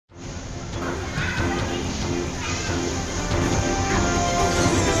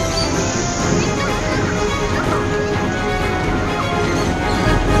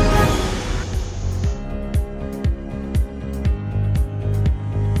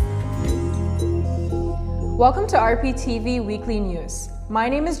Welcome to RPTV Weekly News. My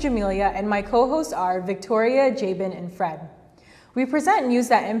name is Jamelia and my co-hosts are Victoria, Jabin, and Fred. We present news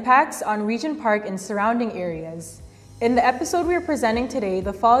that impacts on Regent Park and surrounding areas. In the episode we are presenting today,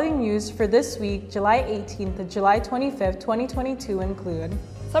 the following news for this week, July 18th to July 25th, 2022 include: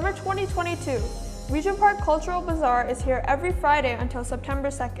 Summer 2022. Regent Park Cultural Bazaar is here every Friday until September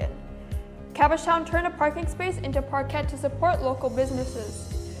 2nd. Cabbagetown turned a parking space into parkette to support local businesses.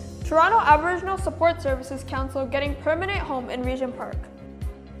 Toronto Aboriginal Support Services Council getting permanent home in Regent Park.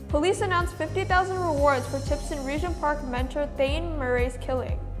 Police announced 50,000 rewards for tips in Regent Park mentor Thane Murray's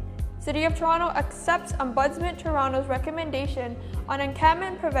killing. City of Toronto accepts Ombudsman Toronto's recommendation on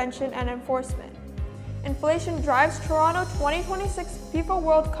encampment prevention and enforcement. Inflation drives Toronto 2026 FIFA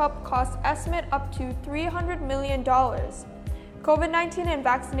World Cup cost estimate up to $300 million. COVID-19 and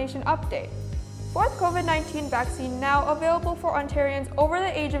vaccination update. Fourth COVID-19 vaccine now available for Ontarians over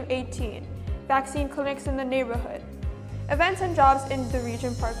the age of 18. Vaccine clinics in the neighborhood. Events and jobs in the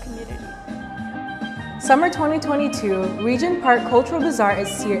Regent Park community. Summer 2022, Regent Park Cultural Bazaar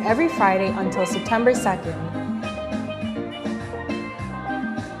is here every Friday until September 2nd.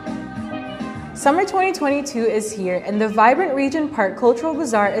 Summer 2022 is here and the vibrant Regent Park Cultural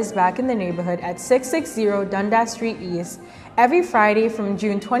Bazaar is back in the neighborhood at 660 Dundas Street East every Friday from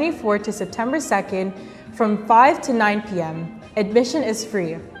June 24th to September 2nd from 5 to 9 p.m. Admission is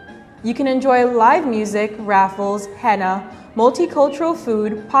free. You can enjoy live music, raffles, henna, multicultural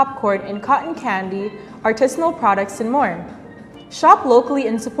food, popcorn and cotton candy, artisanal products and more. Shop locally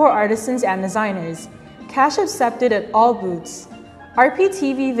and support artisans and designers. Cash accepted at all booths.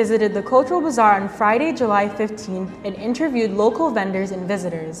 RPTV visited the Cultural Bazaar on Friday, July 15th and interviewed local vendors and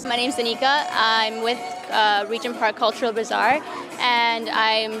visitors. My name is Danica. I'm with Regent Park Cultural Bazaar and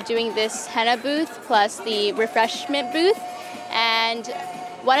I'm doing this henna booth plus the refreshment booth. And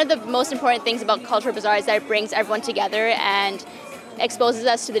one of the most important things about Cultural Bazaar is that it brings everyone together and exposes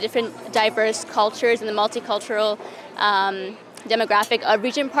us to the different diverse cultures and the multicultural demographic of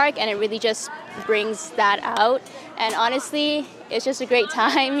Regent Park, and it really just brings that out. And honestly, it's just a great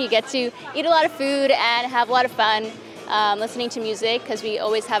time. You get to eat a lot of food and have a lot of fun listening to music because we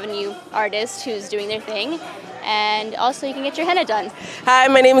always have a new artist who's doing their thing. And also you can get your henna done. Hi,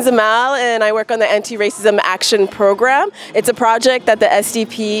 my name is Amal and I work on the Anti-Racism Action Program. It's a project that the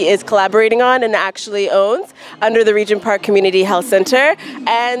SDP is collaborating on and actually owns under the Regent Park Community Health Center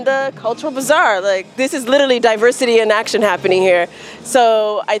and the Cultural Bazaar. Like, this is literally diversity in action happening here.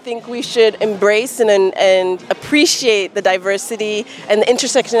 So I think we should embrace and appreciate the diversity and the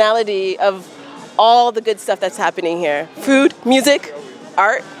intersectionality of all the good stuff that's happening here. Food, music,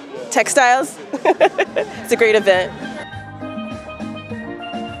 art, textiles. It's a great event.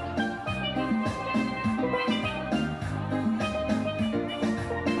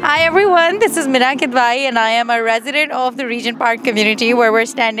 Hi everyone, this is Mina Kidwai and I am a resident of the Regent Park community where we're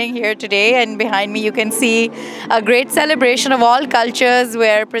standing here today, and behind me you can see a great celebration of all cultures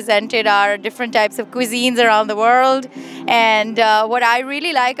where presented are different types of cuisines around the world. And what I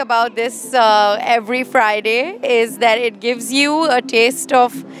really like about this every Friday is that it gives you a taste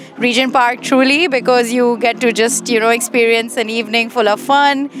of Regent Park truly, because you get to just, experience an evening full of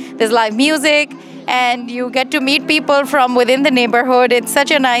fun. There's live music and you get to meet people from within the neighborhood. It's such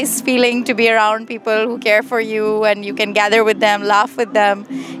a nice feeling to be around people who care for you, and you can gather with them, laugh with them.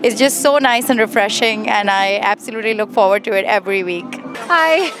 It's just so nice and refreshing, and I absolutely look forward to it every week.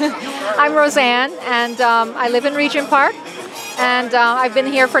 Hi, I'm Roseanne, and I live in Regent Park, and I've been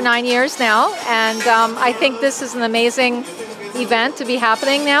here for 9 years now, and I think this is an amazing event to be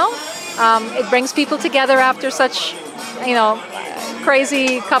happening now. It brings people together after such,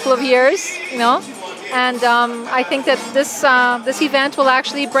 crazy couple of years, and I think that this event will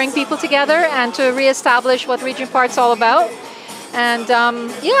actually bring people together and to reestablish what Regent Park's all about. And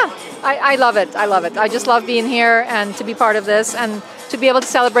yeah, I love it. I love it. I just love being here and to be part of this and to be able to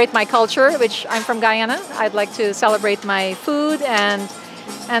celebrate my culture, which I'm from Guyana. I'd like to celebrate my food and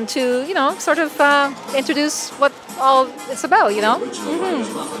to, sort of introduce what all it's about, Can you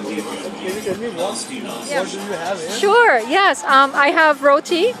tell me what do you have here? Sure, yes. I have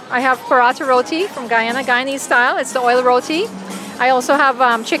roti. I have paratha roti from Guyana, Guyanese style. It's the oil roti. I also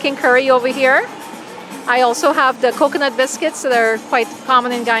have chicken curry over here. I also have the coconut biscuits that are quite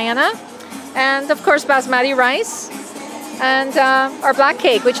common in Guyana. And of course, basmati rice. And our black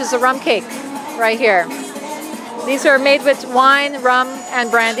cake, which is a rum cake right here. These are made with wine, rum, and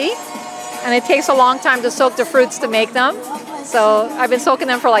brandy. And it takes a long time to soak the fruits to make them. So I've been soaking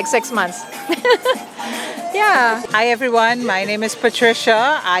them for like 6 months. Yeah. Hi everyone, my name is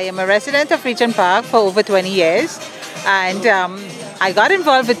Patricia. I am a resident of Regent Park for over 20 years. And I got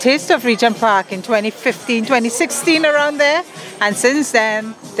involved with Taste of Regent Park in 2015, 2016, around there, and since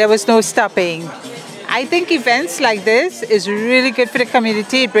then there was no stopping. I think events like this is really good for the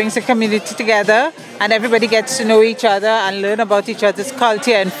community. It brings the community together and everybody gets to know each other and learn about each other's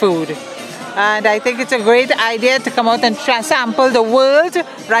culture and food. And I think it's a great idea to come out and sample the world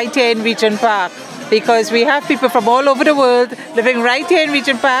right here in Regent Park, because we have people from all over the world living right here in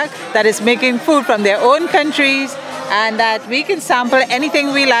Regent Park that is making food from their own countries, and that we can sample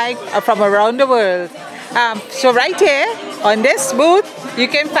anything we like from around the world. So right here on this booth, you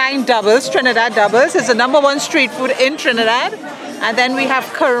can find doubles, Trinidad doubles. It's the #1 street food in Trinidad. And then we have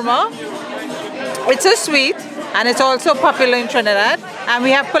kurma. It's a sweet, and it's also popular in Trinidad. And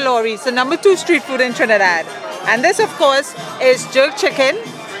we have palori, it's the #2 street food in Trinidad. And this, of course, is jerk chicken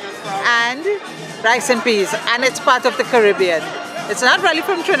and rice and peas, and it's part of the Caribbean. It's not really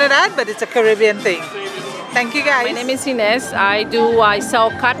from Trinidad, but it's a Caribbean thing. Thank you, guys. My name is Ines. I sell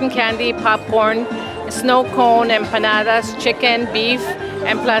cotton candy, popcorn, snow cone, empanadas, chicken, beef,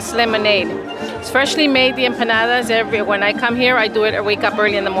 and plus lemonade. It's freshly made, the empanadas. When I come here, I do it. I wake up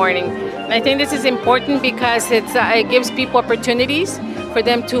early in the morning. And I think this is important because it gives people opportunities for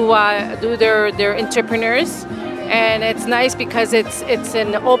them to do their entrepreneurs. And it's nice because it's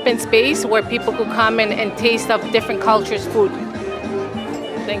an open space where people could come and taste of different cultures' food.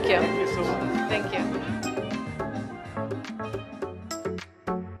 Thank you. Thank you.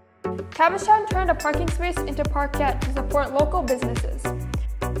 Cabbagetown turned a parking space into parkette to support local businesses.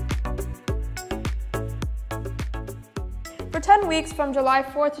 For 10 weeks from July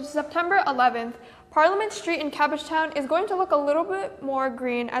 4th to September 11th, Parliament Street in Cabbagetown is going to look a little bit more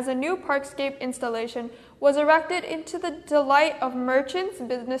green as a new parkscape installation was erected into the delight of merchants,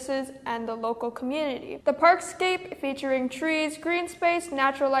 businesses, and the local community. The parkscape, featuring trees, green space,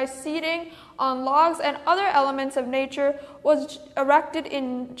 naturalized seating on logs, and other elements of nature, was erected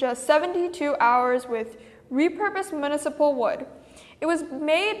in just 72 hours with repurposed municipal wood. It was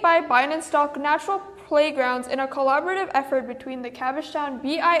made by Bind and Stock Natural Playgrounds in a collaborative effort between the Cabbagetown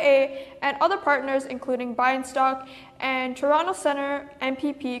BIA and other partners, including Bind and Stock and Toronto Centre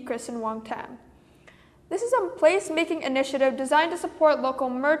MPP Kristen Wong Tam. This is a place-making initiative designed to support local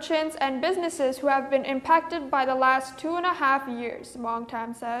merchants and businesses who have been impacted by the last 2.5 years, Wong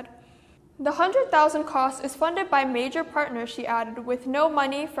Tam said. The $100,000 cost is funded by major partners, she added, with no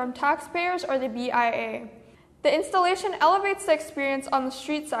money from taxpayers or the BIA. The installation elevates the experience on the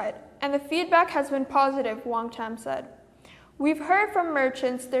street side, and the feedback has been positive, Wong Tam said. We've heard from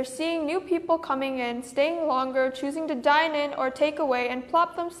merchants they're seeing new people coming in, staying longer, choosing to dine in or take away and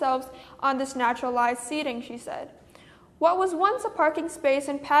plop themselves on this naturalized seating, she said. What was once a parking space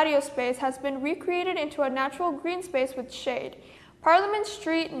and patio space has been recreated into a natural green space with shade. Parliament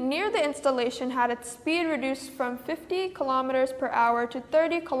Street near the installation had its speed reduced from 50 kilometers per hour to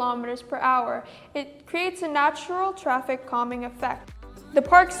 30 kilometers per hour. It creates a natural traffic calming effect. The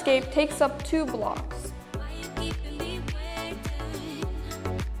parkscape takes up 2 blocks.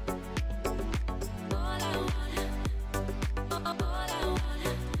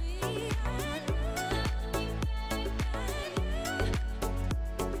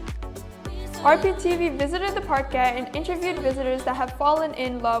 RPTV visited the parkette and interviewed visitors that have fallen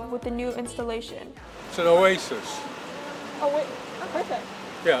in love with the new installation. It's an oasis. Oh wait, oh, perfect.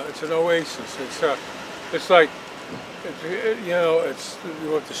 Yeah, it's an oasis. It's like, you know, it's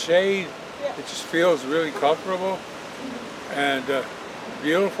with the shade. Yeah. It just feels really comfortable and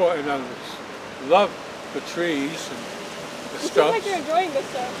beautiful, and I love the trees and the It stuff. seems like you're enjoying this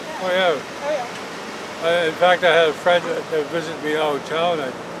stuff. Yeah. Oh yeah. Oh yeah. In fact, I had a friend that visited me out of town.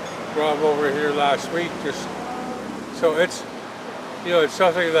 I brought him over here last week. So it's, you know, it's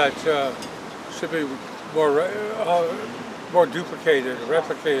something that should be more duplicated,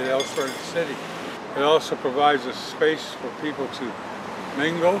 replicated elsewhere in the city. It also provides a space for people to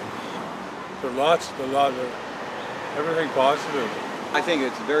mingle. There's a lot of everything positive. I think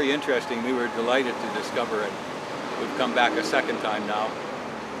it's very interesting. We were delighted to discover it. We've come back a second time now.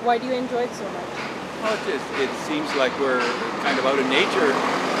 Why do you enjoy it so much? Well, it seems like we're kind of out in nature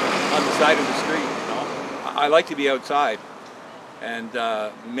on the side of the street, you know. I like to be outside, and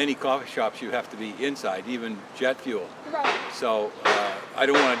many coffee shops you have to be inside, even jet fuel. Right. So I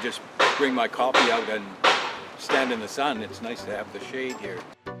don't want to just bring my coffee out and stand in the sun. It's nice to have the shade here.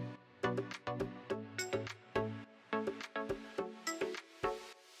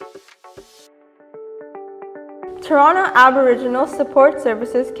 Toronto Aboriginal Support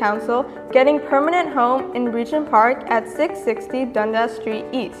Services Council getting permanent home in Regent Park at 660 Dundas Street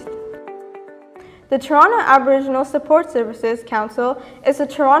East. The Toronto Aboriginal Support Services Council is a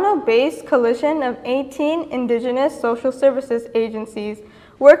Toronto-based coalition of 18 Indigenous social services agencies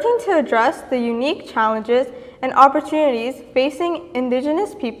working to address the unique challenges and opportunities facing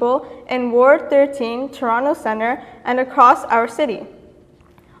Indigenous people in Ward 13, Toronto Centre, and across our city.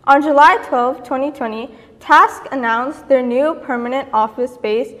 On July 12, 2020, TASSC announced their new permanent office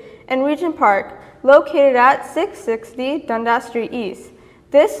space in Regent Park, located at 660 Dundas Street East.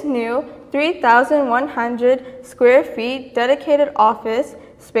 This new 3,100 square feet dedicated office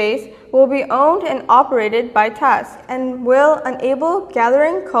space will be owned and operated by TASSC and will enable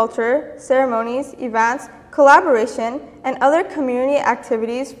gathering culture, ceremonies, events, collaboration, and other community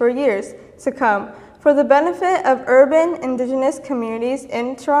activities for years to come for the benefit of urban Indigenous communities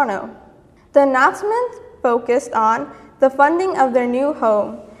in Toronto. The announcement focused on the funding of their new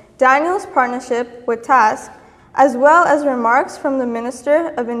home, Daniel's partnership with TASSC, as well as remarks from the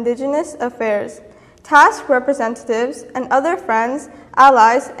Minister of Indigenous Affairs, TASSC representatives, and other friends,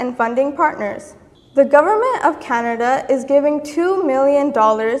 allies, and funding partners. The Government of Canada is giving $2 million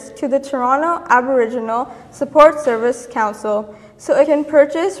to the Toronto Aboriginal Support Service Council so it can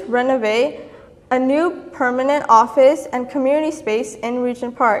purchase, renovate a new permanent office and community space in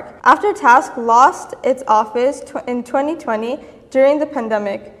Regent Park after TASSC lost its office in 2020 during the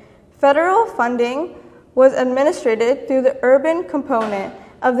pandemic. Federal funding was administered through the urban component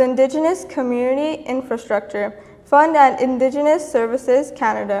of the Indigenous Community Infrastructure Fund at Indigenous Services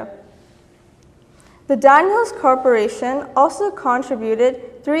Canada. The Daniels Corporation also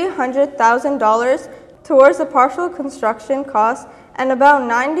contributed $300,000 towards the partial construction cost and about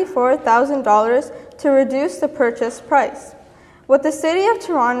 $94,000 to reduce the purchase price, with the City of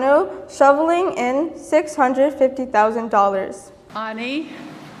Toronto shoveling in $650,000. Ani.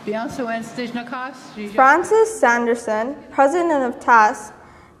 Francis Sanderson, president of TASSC,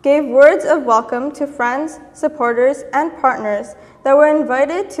 gave words of welcome to friends, supporters, and partners that were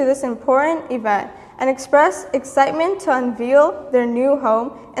invited to this important event and expressed excitement to unveil their new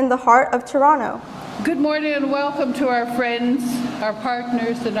home in the heart of Toronto. Good morning and welcome to our friends, our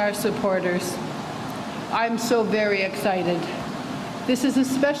partners, and our supporters. I'm so very excited. This is a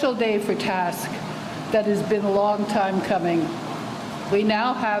special day for TASSC that has been a long time coming. We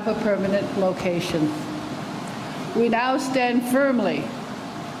now have a permanent location. We now stand firmly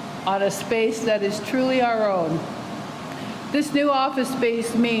on a space that is truly our own. This new office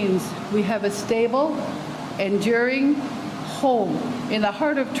space means we have a stable, enduring home in the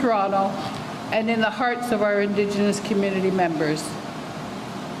heart of Toronto and in the hearts of our Indigenous community members.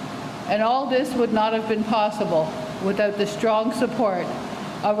 And all this would not have been possible without the strong support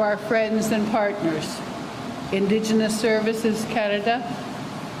of our friends and partners, Indigenous Services Canada,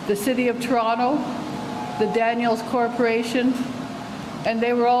 the City of Toronto, the Daniels Corporation, and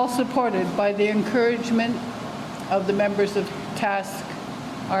they were all supported by the encouragement of the members of TASSC,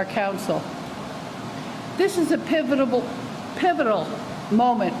 our council. This is a pivotal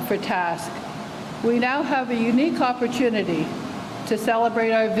moment for TASSC. We now have a unique opportunity to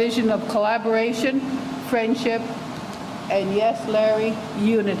celebrate our vision of collaboration, friendship, and yes, Larry,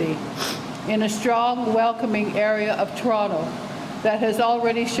 unity in a strong, welcoming area of Toronto that has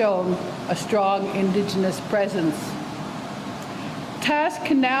already shown a strong Indigenous presence. TASSC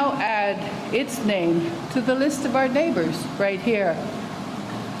can now add its name to the list of our neighbors right here.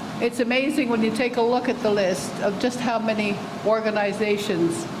 It's amazing when you take a look at the list of just how many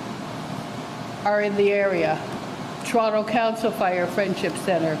organizations are in the area. Toronto Council Fire Friendship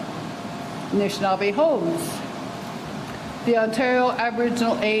Centre, Anishinaabe Homes, the Ontario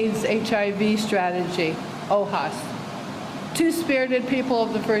Aboriginal AIDS HIV Strategy, OHAS, Two-Spirited People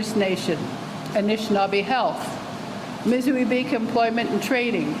of the First Nation, Anishinaabe Health, Mizuibik Employment and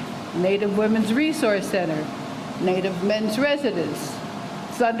Training, Native Women's Resource Centre, Native Men's Residence,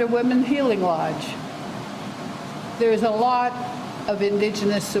 Thunder Women Healing Lodge. There's a lot of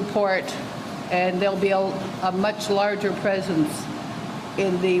Indigenous support, and there'll be a much larger presence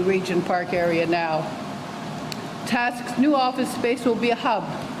in the Regent Park area now. TASSC's new office space will be a hub,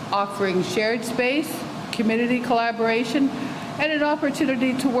 offering shared space, community collaboration, and an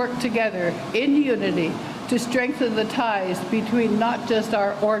opportunity to work together in unity to strengthen the ties between not just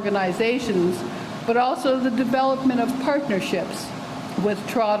our organizations, but also the development of partnerships with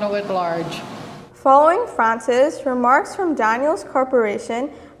Toronto at large. Following Francis, remarks from Daniels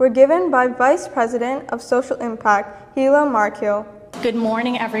Corporation were given by Vice President of Social Impact, Hila Markio. Good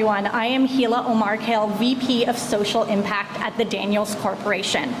morning, everyone. I am Hila Omar-Kale, VP of Social Impact at the Daniels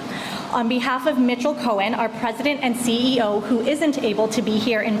Corporation. On behalf of Mitchell Cohen, our President and CEO, who isn't able to be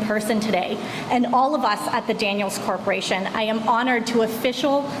here in person today, and all of us at the Daniels Corporation, I am honored to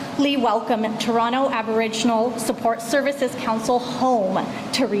officially welcome Toronto Aboriginal Support Services Council home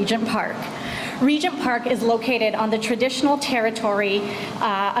to Regent Park. Regent Park is located on the traditional territory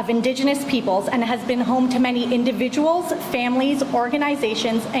of Indigenous peoples and has been home to many individuals, families,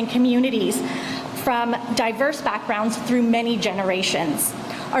 organizations, and communities from diverse backgrounds through many generations.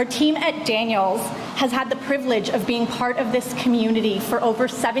 Our team at Daniels has had the privilege of being part of this community for over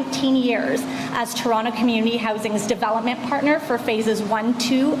 17 years as Toronto Community Housing's development partner for phases 1,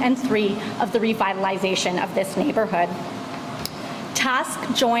 2, and 3 of the revitalization of this neighborhood.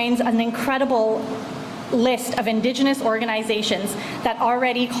 TASSC joins an incredible list of Indigenous organizations that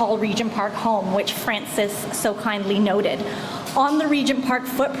already call Regent Park home, which Francis so kindly noted. On the Regent Park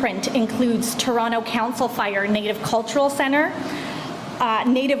footprint includes Toronto Council Fire Native Cultural Centre,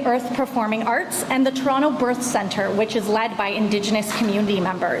 Native Earth Performing Arts, and the Toronto Birth Centre, which is led by Indigenous community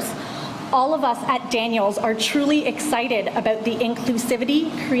members. All of us at Daniels are truly excited about the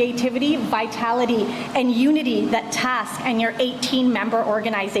inclusivity, creativity, vitality, and unity that TASSC and your 18-member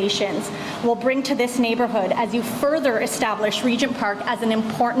organizations will bring to this neighborhood as you further establish Regent Park as an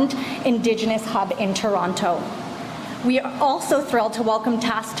important Indigenous hub in Toronto. We are also thrilled to welcome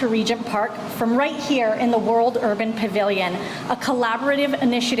TASSC to Regent Park from right here in the World Urban Pavilion, a collaborative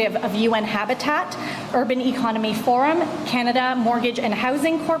initiative of UN Habitat, Urban Economy Forum, Canada Mortgage and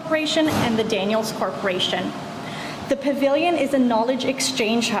Housing Corporation, and the Daniels Corporation. The pavilion is a knowledge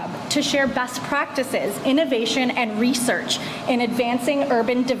exchange hub to share best practices, innovation, and research in advancing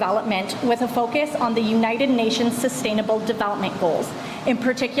urban development with a focus on the United Nations Sustainable Development Goals, in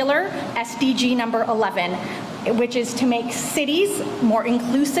particular, SDG number 11, which is to make cities more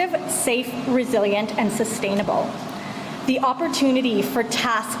inclusive, safe, resilient, and sustainable. The opportunity for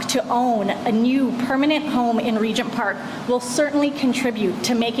TASSC to own a new permanent home in Regent Park will certainly contribute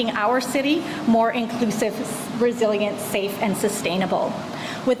to making our city more inclusive, resilient, safe, and sustainable.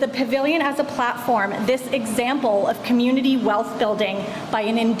 With the pavilion as a platform, this example of community wealth building by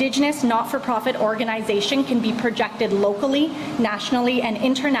an Indigenous not-for-profit organization can be projected locally, nationally, and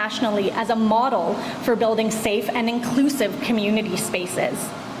internationally as a model for building safe and inclusive community spaces.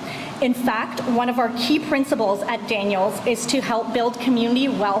 In fact, one of our key principles at Daniels is to help build community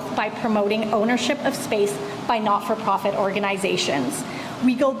wealth by promoting ownership of space by not-for-profit organizations.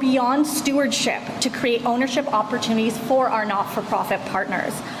 We go beyond stewardship to create ownership opportunities for our not-for-profit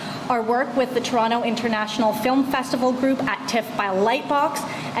partners. Our work with the Toronto International Film Festival Group at TIFF by Lightbox,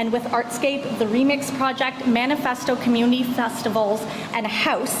 and with Artscape, the Remix Project, Manifesto Community Festivals, and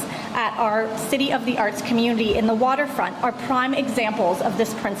House at our City of the Arts community in the waterfront are prime examples of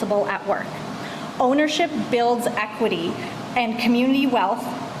this principle at work. Ownership builds equity and community wealth.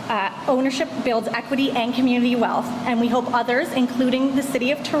 Ownership builds equity and community wealth, and we hope others, including the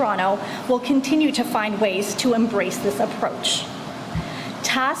City of Toronto, will continue to find ways to embrace this approach.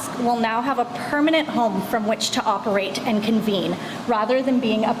 TASSC will now have a permanent home from which to operate and convene, rather than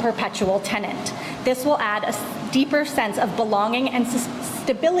being a perpetual tenant. This will add a deeper sense of belonging and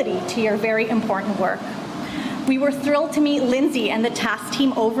stability to your very important work. We were thrilled to meet Lindsay and the TASSC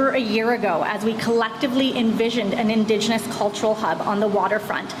team over a year ago as we collectively envisioned an Indigenous cultural hub on the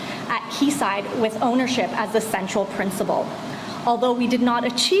waterfront at Quayside with ownership as the central principle. Although we did not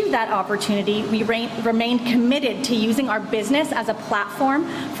achieve that opportunity, we remained committed to using our business as a platform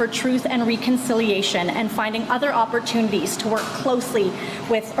for truth and reconciliation and finding other opportunities to work closely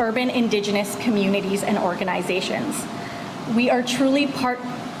with urban Indigenous communities and organizations. We are truly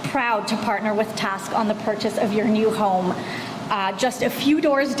proud to partner with TASSC on the purchase of your new home, just a few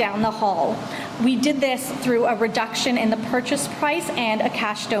doors down the hall. We did this through a reduction in the purchase price and a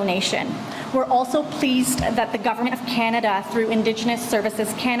cash donation. We're also pleased that the Government of Canada, through Indigenous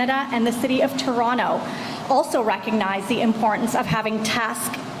Services Canada and the City of Toronto, also recognize the importance of having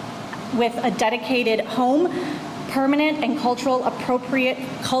TASSC with a dedicated home, permanent and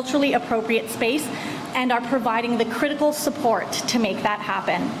culturally appropriate space, and are providing the critical support to make that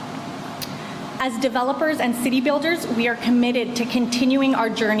happen. As developers and city builders, we are committed to continuing our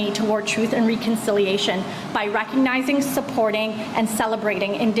journey toward truth and reconciliation by recognizing, supporting, and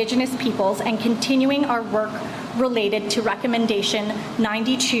celebrating Indigenous peoples and continuing our work related to Recommendation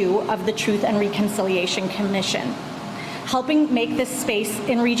 92 of the Truth and Reconciliation Commission. Helping make this space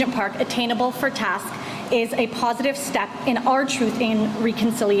in Regent Park attainable for TASSC is a positive step in our truth and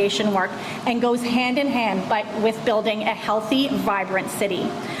reconciliation work and goes hand in hand with building a healthy, vibrant city.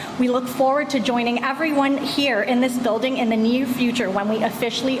 We look forward to joining everyone here in this building in the near future when we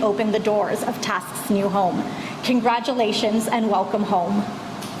officially open the doors of TASSC's new home. Congratulations and welcome home.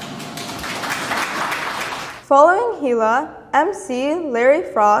 Following Gila, MC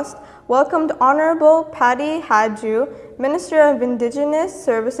Larry Frost welcomed Honorable Patty Hadju, Minister of Indigenous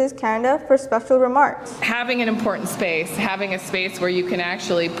Services Canada, for special remarks. Having an important space, having a space where you can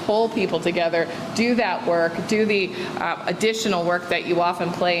actually pull people together, do that work, do the additional work that you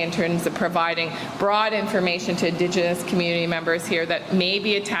often play in terms of providing broad information to Indigenous community members here that may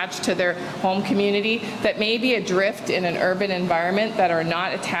be attached to their home community, that may be adrift in an urban environment, that are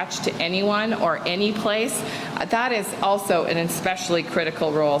not attached to anyone or any place. That is also an especially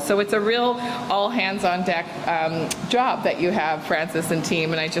critical role. So it's a real all hands on deck job that you have, Francis and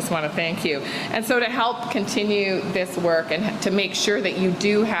team, and I just want to thank you. And so to help continue this work and to make sure that you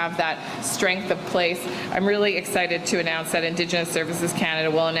do have that strength of place, I'm really excited to announce that Indigenous Services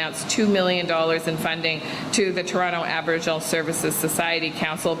Canada will announce $2 million in funding to the Toronto Aboriginal Services Society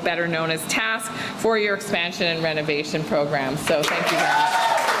Council, better known as TASSC, for your expansion and renovation program. So thank you very much.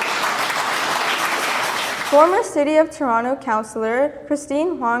 Former City of Toronto Councillor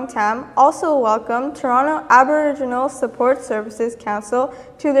Christine Huang Tam also welcomed Toronto Aboriginal Support Services Council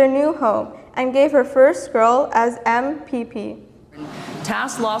to their new home and gave her first scroll as MPP.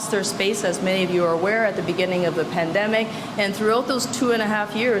 TASSC lost their space, as many of you are aware, at the beginning of the pandemic, and throughout those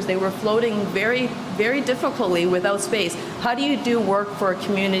 2.5 years they were floating very, very difficultly without space. How do you do work for a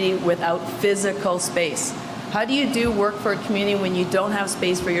community without physical space? How do you do work for a community when you don't have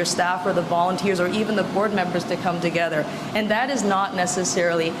space for your staff or the volunteers or even the board members to come together? And that is not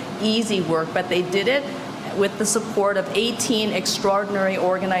necessarily easy work, but they did it with the support of 18 extraordinary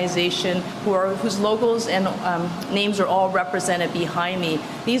organizations whose logos and names are all represented behind me.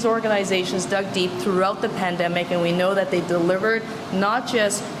 These organizations dug deep throughout the pandemic, and we know that they delivered not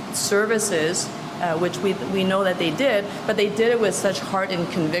just services, which we know that they did, but they did it with such heart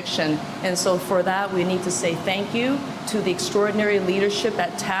and conviction. And so for that, we need to say thank you to the extraordinary leadership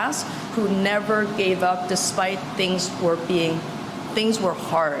at TASSC, who never gave up despite things were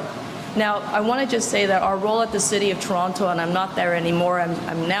hard. Now, I want to just say that our role at the City of Toronto, and I'm not there anymore,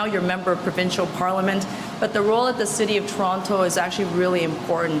 I'm now your member of provincial parliament, but the role at the City of Toronto is actually really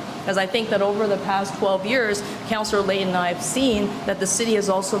important, as I think that over the past 12 years, Councillor Layton and I have seen that the city has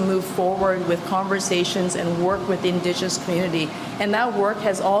also moved forward with conversations and work with the Indigenous community. And that work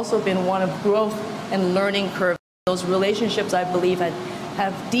has also been one of growth and learning curve. Those relationships, I believe,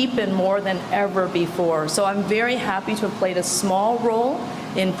 have deepened more than ever before. So I'm very happy to have played a small role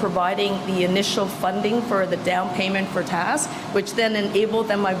in providing the initial funding for the down payment for TASSC, which then enabled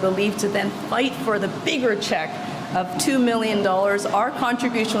them, I believe, to then fight for the bigger check of $2 million. Our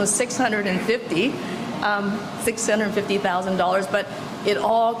contribution was $650,000, but it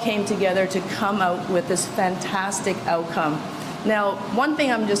all came together to come out with this fantastic outcome. Now, one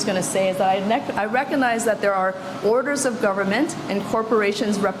thing I'm just going to say is that I recognize that there are orders of government and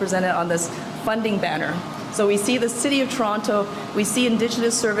corporations represented on this funding banner. So we see the City of Toronto, we see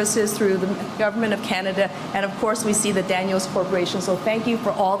Indigenous Services through the Government of Canada, and of course we see the Daniels Corporation. So thank you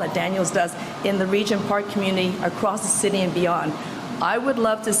for all that Daniels does in the Regent Park community across the city and beyond. I would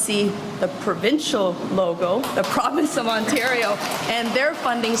love to see the provincial logo, the province of Ontario, and their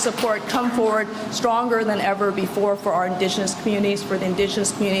funding support come forward stronger than ever before for our Indigenous communities, for the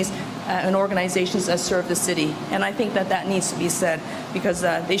Indigenous communities and organizations that serve the city. And I think that that needs to be said, because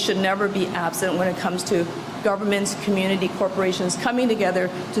they should never be absent when it comes to governments, community, corporations coming together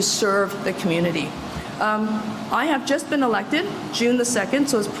to serve the community. I have just been elected June the 2nd,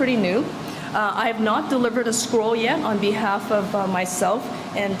 so it's pretty new. I have not delivered a scroll yet on behalf of myself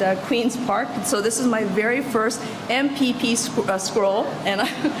and Queen's Park. So this is my very first MPP scroll, and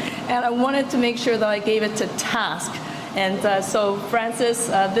I wanted to make sure that I gave it to TASSC. And so, Francis,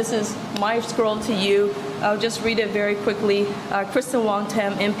 this is my scroll to you. I'll just read it very quickly. Kristen Wong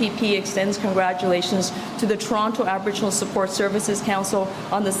Tam, MPP, extends congratulations to the Toronto Aboriginal Support Services Council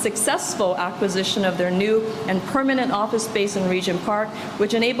on the successful acquisition of their new and permanent office space in Regent Park,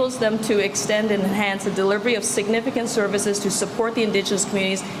 which enables them to extend and enhance the delivery of significant services to support the Indigenous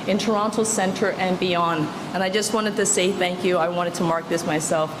communities in Toronto Centre and beyond. And I just wanted to say thank you. I wanted to mark this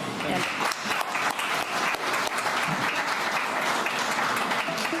myself.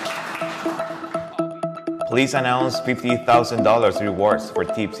 Police announced $50,000 rewards for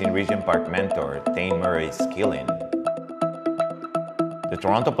tips in Regent Park mentor Thane Murray's killing. The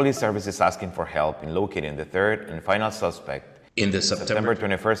Toronto Police Service is asking for help in locating the third and final suspect in the September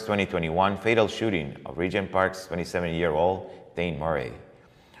 21st, 2021 fatal shooting of Regent Park's 27-year-old Thane Murray.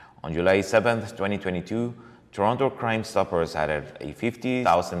 On July 7th, 2022, Toronto Crime Stoppers added a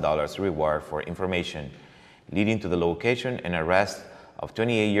 $50,000 reward for information, leading to the location and arrest of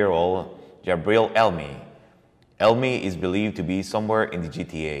 28-year-old Jabril Elmi. Elmi is believed to be somewhere in the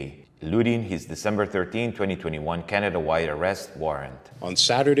GTA, eluding his December 13, 2021 Canada-wide arrest warrant. On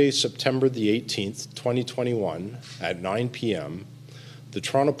Saturday, September the 18th, 2021, at 9 p.m., the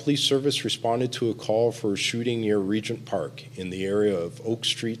Toronto Police Service responded to a call for a shooting near Regent Park in the area of Oak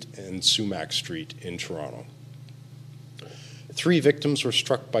Street and Sumac Street in Toronto. 3 victims were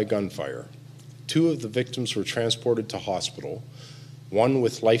struck by gunfire. 2 of the victims were transported to hospital, one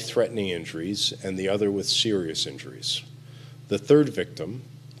with life-threatening injuries and the other with serious injuries. The 3rd victim,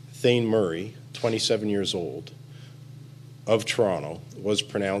 Thane Murray, 27 years old, of Toronto, was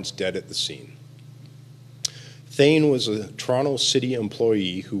pronounced dead at the scene. Thane was a Toronto City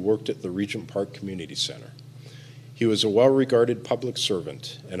employee who worked at the Regent Park Community Centre. He was a well-regarded public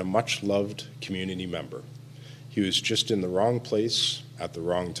servant and a much-loved community member. He was just in the wrong place at the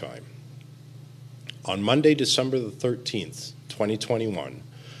wrong time. On Monday, December the 13th, 2021,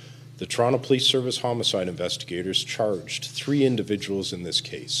 the Toronto Police Service homicide investigators charged 3 individuals in this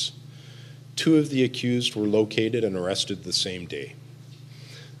case. 2 of the accused were located and arrested the same day.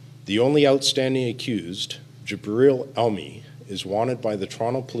 The only outstanding accused, Jabril Elmi, is wanted by the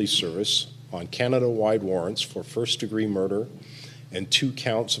Toronto Police Service on Canada-wide warrants for first-degree murder and 2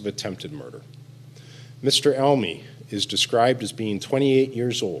 counts of attempted murder. Mr. Elmi is described as being 28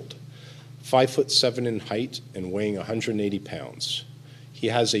 years old, 5'7" in height and weighing 180 pounds. He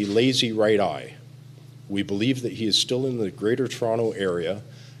has a lazy right eye. We believe that he is still in the Greater Toronto area,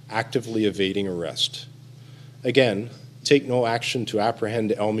 actively evading arrest. Again, take no action to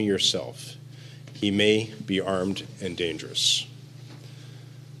apprehend Elmi yourself. He may be armed and dangerous.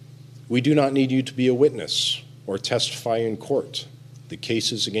 We do not need you to be a witness or testify in court. The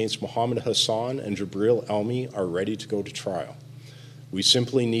cases against Mohammed Hassan and Jabril Elmi are ready to go to trial. We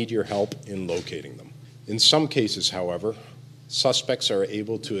simply need your help in locating them. In some cases, however, suspects are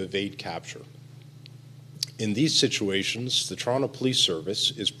able to evade capture. In these situations, the Toronto Police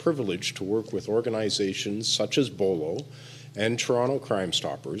Service is privileged to work with organizations such as BOLO and Toronto Crime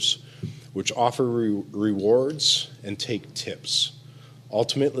Stoppers, which offer rewards and take tips,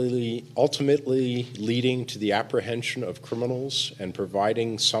 ultimately leading to the apprehension of criminals and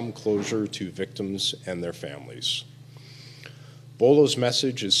providing some closure to victims and their families. BOLO's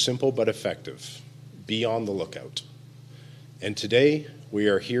message is simple but effective: be on the lookout. And today, we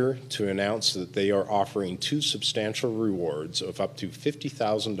are here to announce that they are offering 2 substantial rewards of up to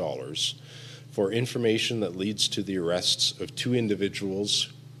 $50,000 for information that leads to the arrests of 2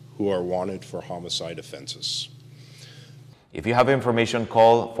 individuals who are wanted for homicide offenses. If you have information,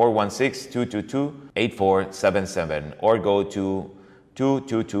 call 416-222-8477 or go to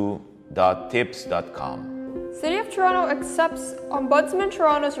 222.tips.com. City of Toronto accepts Ombudsman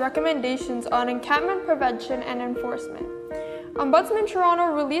Toronto's recommendations on encampment prevention and enforcement. Ombudsman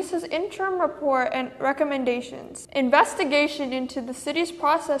Toronto releases interim report and recommendations. Investigation into the city's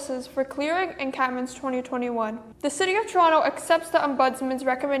processes for clearing encampments 2021. The City of Toronto accepts the Ombudsman's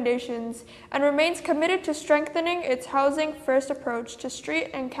recommendations and remains committed to strengthening its housing-first approach to street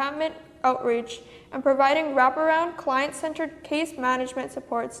encampment outreach and providing wraparound, client-centered case management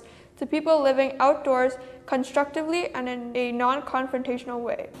supports to people living outdoors constructively and in a non-confrontational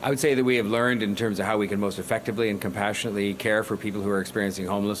way. I would say that we have learned in terms of how we can most effectively and compassionately care for people who are experiencing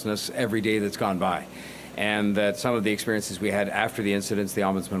homelessness every day that's gone by. And that some of the experiences we had after the incidents the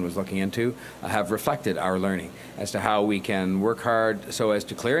Ombudsman was looking into have reflected our learning as to how we can work hard so as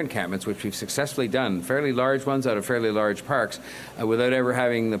to clear encampments, which we've successfully done, fairly large ones out of fairly large parks, without ever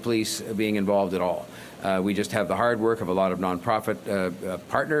having the police being involved at all. We just have the hard work of a lot of nonprofit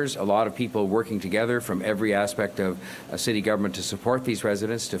partners, a lot of people working together from every aspect of city government to support these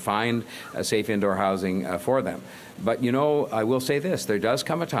residents, to find safe indoor housing for them. But you know, I will say this, there does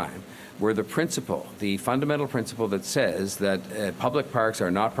come a time where the principle, the fundamental principle that says that public parks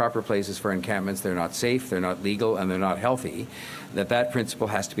are not proper places for encampments, they're not safe, they're not legal, and they're not healthy, that principle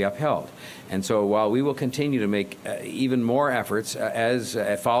has to be upheld. And so while we will continue to make even more efforts as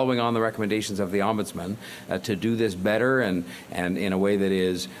following on the recommendations of the Ombudsman to do this better and in a way that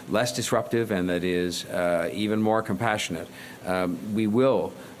is less disruptive and that is even more compassionate, we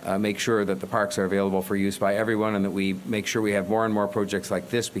will make sure that the parks are available for use by everyone and that we make sure we have more and more projects like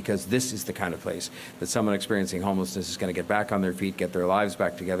this, because this is the kind of place that someone experiencing homelessness is going to get back on their feet, get their lives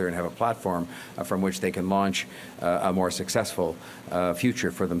back together, and have a platform from which they can launch a more successful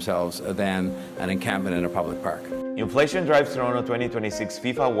future for themselves than an encampment in a public park. Inflation drives Toronto 2026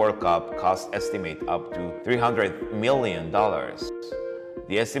 FIFA World Cup cost estimate up to $300 million. The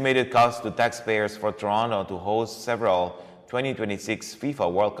The estimated cost to taxpayers for Toronto to host several 2026 FIFA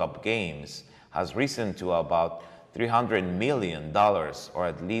World Cup games has risen to about $300 million, or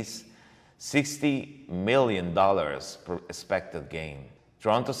at least $60 million per expected game.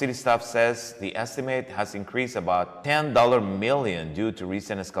 Toronto City staff says the estimate has increased about $10 million due to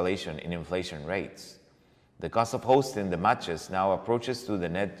recent escalation in inflation rates. The cost of hosting the matches now approaches to the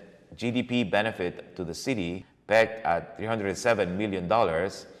net GDP benefit to the city, pegged at $307 million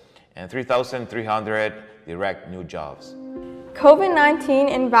and 3,300 direct new jobs. COVID-19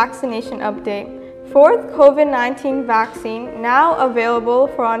 and vaccination update. Fourth COVID-19 vaccine now available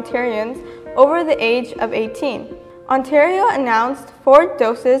for Ontarians over the age of 18. Ontario announced 4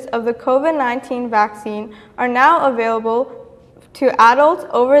 doses of the COVID-19 vaccine are now available to adults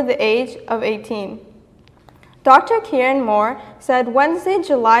over the age of 18. Dr. Kieran Moore said Wednesday,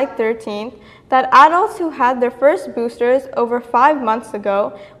 July 13th, that adults who had their first boosters over 5 months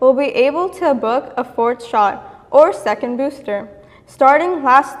ago will be able to book a 4th shot or second booster. Starting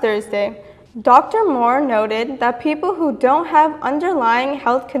last Thursday, Dr. Moore noted that people who don't have underlying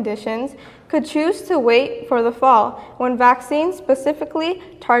health conditions could choose to wait for the fall when vaccines specifically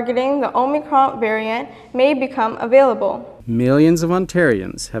targeting the Omicron variant may become available. Millions of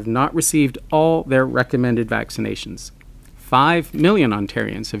Ontarians have not received all their recommended vaccinations. 5 million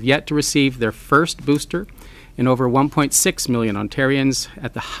Ontarians have yet to receive their first booster, and over 1.6 million Ontarians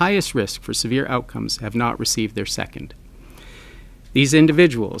at the highest risk for severe outcomes have not received their second. These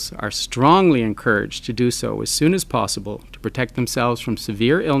individuals are strongly encouraged to do so as soon as possible to protect themselves from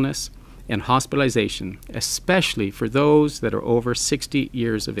severe illness and hospitalization, especially for those that are over 60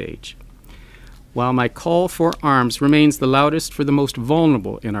 years of age. While my call for arms remains the loudest for the most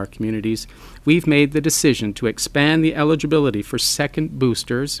vulnerable in our communities, we've made the decision to expand the eligibility for second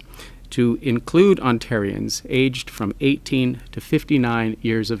boosters to include Ontarians aged from 18 to 59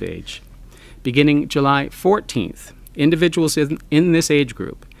 years of age. Beginning July 14th, individuals in this age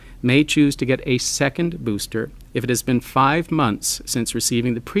group may choose to get a second booster if it has been 5 months since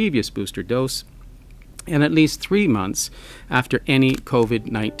receiving the previous booster dose and at least 3 months after any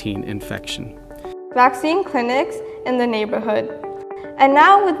COVID-19 infection. Vaccine clinics in the neighborhood. And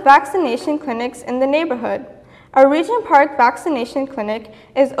now with vaccination clinics in the neighborhood. Our Regent Park vaccination clinic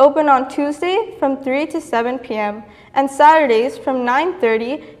is open on Tuesday from 3 to 7 p.m. and Saturdays from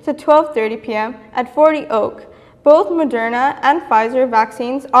 9:30 to 12:30 p.m. at 40 Oak. Both Moderna and Pfizer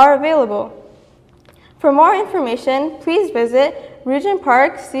vaccines are available. For more information, please visit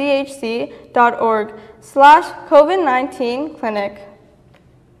regentparkchc.org/COVID-19 clinic.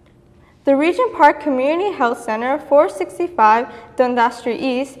 The Regent Park Community Health Center, 465 Dundas Street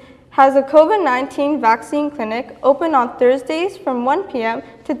East, has a COVID-19 vaccine clinic open on Thursdays from 1 p.m.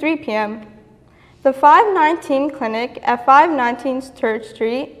 to 3 p.m. The 519 clinic at 519 Church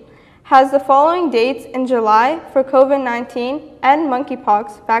Street has the following dates in July for COVID-19 and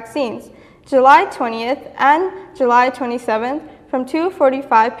monkeypox vaccines: July 20th and July 27th from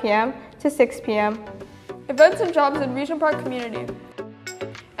 2:45 p.m. to 6 p.m. Events and jobs in Regent Park community.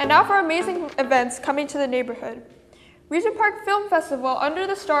 And now for amazing events coming to the neighborhood. Regent Park Film Festival Under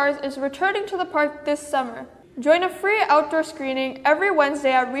the Stars is returning to the park this summer. Join a free outdoor screening every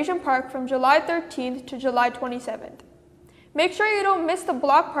Wednesday at Regent Park from July 13th to July 27th. Make sure you don't miss the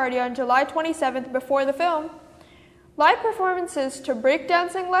block party on July 27th before the film. Live performances to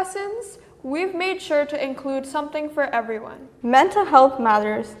breakdancing lessons, we've made sure to include something for everyone. Mental health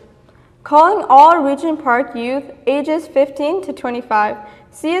matters. Calling all Regent Park youth ages 15 to 25.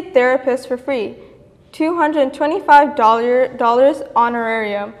 See a therapist for free. $225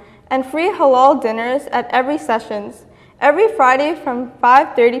 honorarium and free halal dinners at every sessions. Every Friday from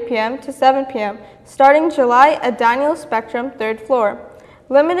 5:30 p.m. to 7 p.m. starting July at Daniel Spectrum 3rd floor.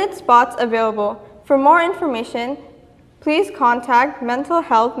 Limited spots available. For more information, please contact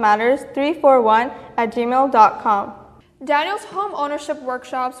mentalhealthmatters341@gmail.com. Daniel's home ownership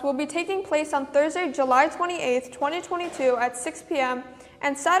workshops will be taking place on Thursday, July 28th, 2022 at 6 p.m.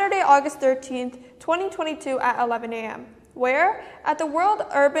 and Saturday, August 13th, 2022 at 11 a.m. Where? At the World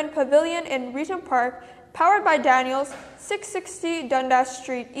Urban Pavilion in Regent Park, powered by Daniel's, 660 Dundas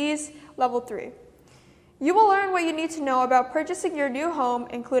Street East, Level 3. You will learn what you need to know about purchasing your new home,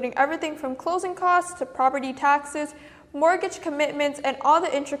 including everything from closing costs to property taxes, mortgage commitments, and all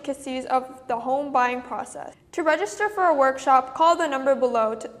the intricacies of the home buying process. To register for a workshop, call the number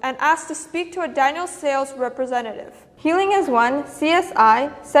below and ask to speak to a Daniel sales representative. Healing is One,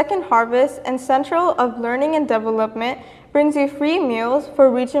 CSI, Second Harvest, and Central of Learning and Development brings you free meals for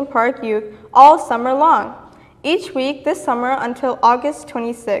Regent Park youth all summer long. Each week this summer until August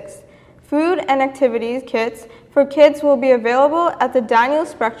 26th. Food and activities kits for kids will be available at the Daniel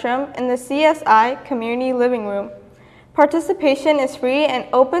Spectrum in the CSI Community Living Room. Participation is free and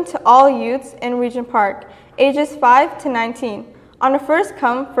open to all youths in Regent Park, ages 5 to 19, on a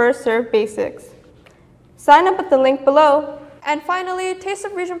first-come, first-served basis. Sign up at the link below. And finally, Taste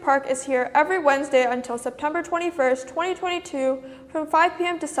of Regent Park is here every Wednesday until September 21st, 2022 from 5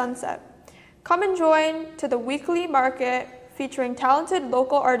 p.m. to sunset. Come and join to the weekly market featuring talented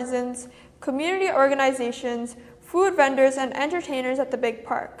local artisans, community organizations, food vendors, and entertainers at the big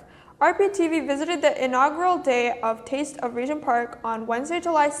park. RPTV visited the inaugural day of Taste of Regent Park on Wednesday,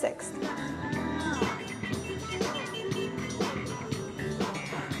 July 6th.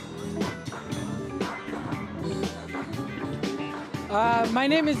 My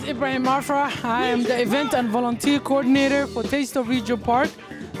name is Ibrahim Afra. I am the event and volunteer coordinator for Taste of Regent Park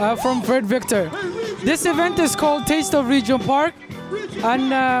from Fred Victor. This event is called Taste of Regent Park, and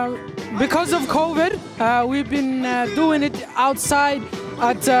because of COVID, we've been doing it outside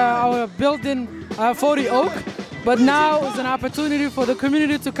at our building 40 Oak, but now is an opportunity for the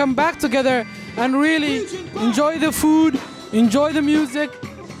community to come back together and really enjoy the food, enjoy the music,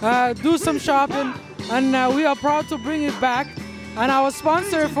 do some shopping, and we are proud to bring it back. And our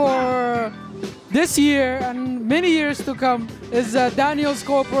sponsor for this year and many years to come is Daniel's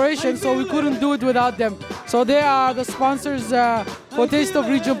Corporation, so we couldn't do it without them. So they are the sponsors for Taste of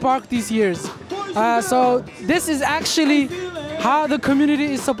Regent Park these years. So this is actually how the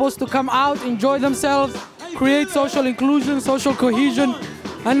community is supposed to come out, enjoy themselves, create social inclusion, social cohesion,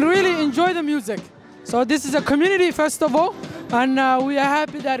 and really enjoy the music. So this is a community festival, and we are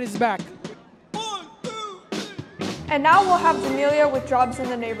happy that it's back. And now we'll have Jamelia with Jobs in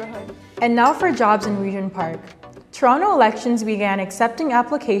the Neighborhood. And now for jobs in Regent Park. Toronto Elections began accepting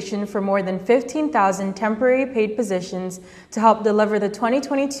applications for more than 15,000 temporary paid positions to help deliver the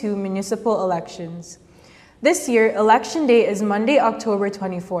 2022 municipal elections. This year, election day is Monday, October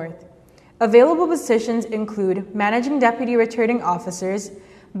 24th. Available positions include Managing Deputy Returning Officers,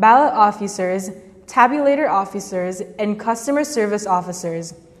 Ballot Officers, Tabulator Officers, and Customer Service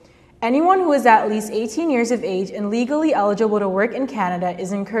Officers. Anyone who is at least 18 years of age and legally eligible to work in Canada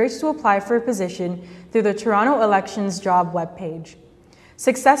is encouraged to apply for a position through the Toronto Elections job webpage.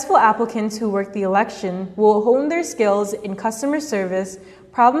 Successful applicants who work the election will hone their skills in customer service,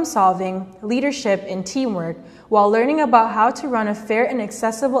 problem solving, leadership, and teamwork while learning about how to run a fair and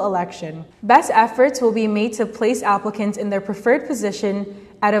accessible election. Best efforts will be made to place applicants in their preferred position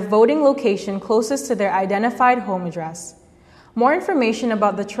at a voting location closest to their identified home address. More information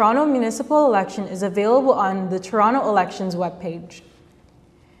about the Toronto municipal election is available on the Toronto Elections webpage.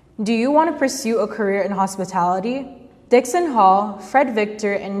 Do you want to pursue a career in hospitality? Dixon Hall, Fred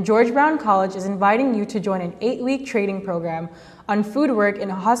Victor, and George Brown College is inviting you to join an 8-week training program on food work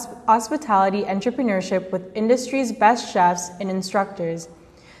and hospitality entrepreneurship with industry's best chefs and instructors.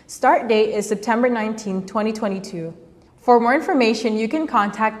 Start date is September 19, 2022. For more information, you can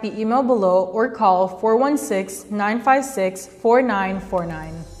contact the email below or call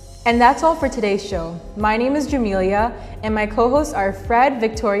 416-956-4949. And that's all for today's show. My name is Jamelia, and my co-hosts are Fred,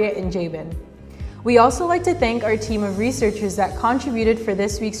 Victoria, and Jabin. We also like to thank our team of researchers that contributed for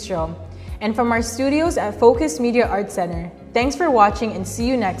this week's show, and from our studios at Focus Media Arts Center. Thanks for watching, and see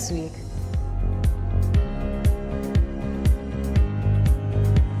you next week.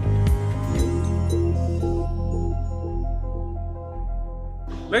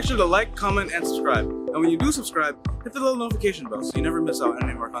 Make sure to like, comment, and subscribe. And when you do subscribe, hit the little notification bell so you never miss out on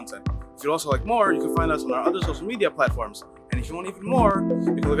any of our content. If you'd also like more, you can find us on our other social media platforms. And if you want even more,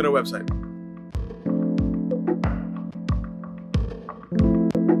 you can look at our website.